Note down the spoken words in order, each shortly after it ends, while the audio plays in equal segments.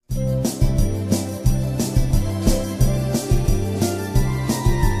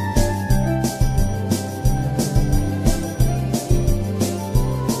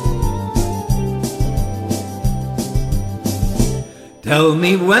Tell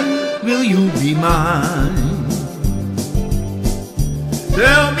me when will you be mine?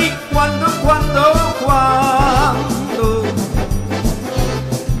 Tell me quando, quando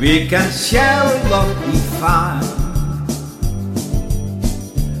we can share love be fine.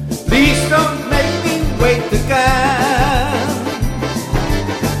 Please don't make me wait again.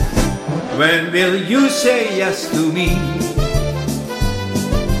 When will you say yes to me?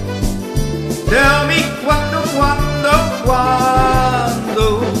 Tell me quando, quando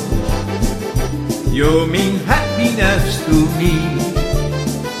you mean happiness to me.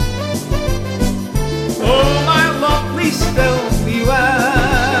 Oh my love, please tell me when.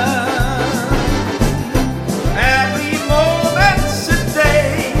 Every moment's a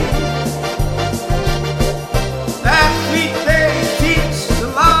day, every day seems a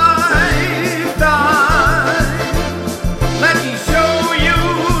lifetime. Let me show you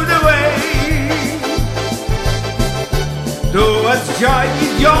the way towards joy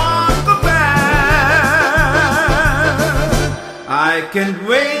beyond compare. I can't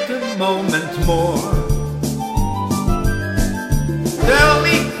wait a moment more. Tell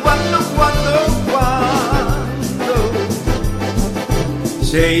me quando, quando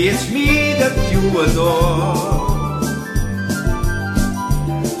say it's me that you adore.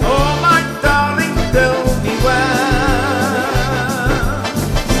 Oh my darling, tell me when.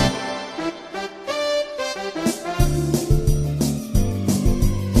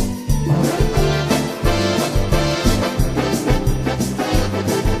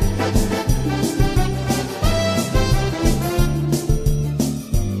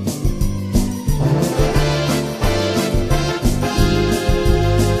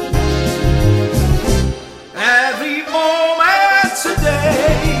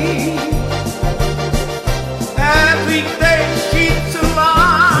 Every day keeps a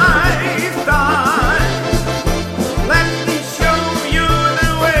lifetime. Let me show you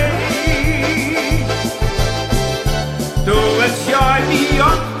the way towards joy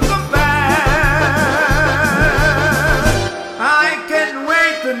beyond compare. I can't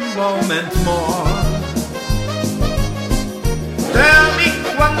wait a moment more. Tell me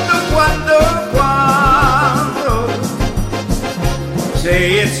quando, quando say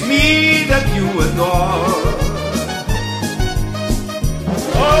it's me that you adore.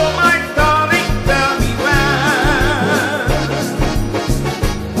 Oh,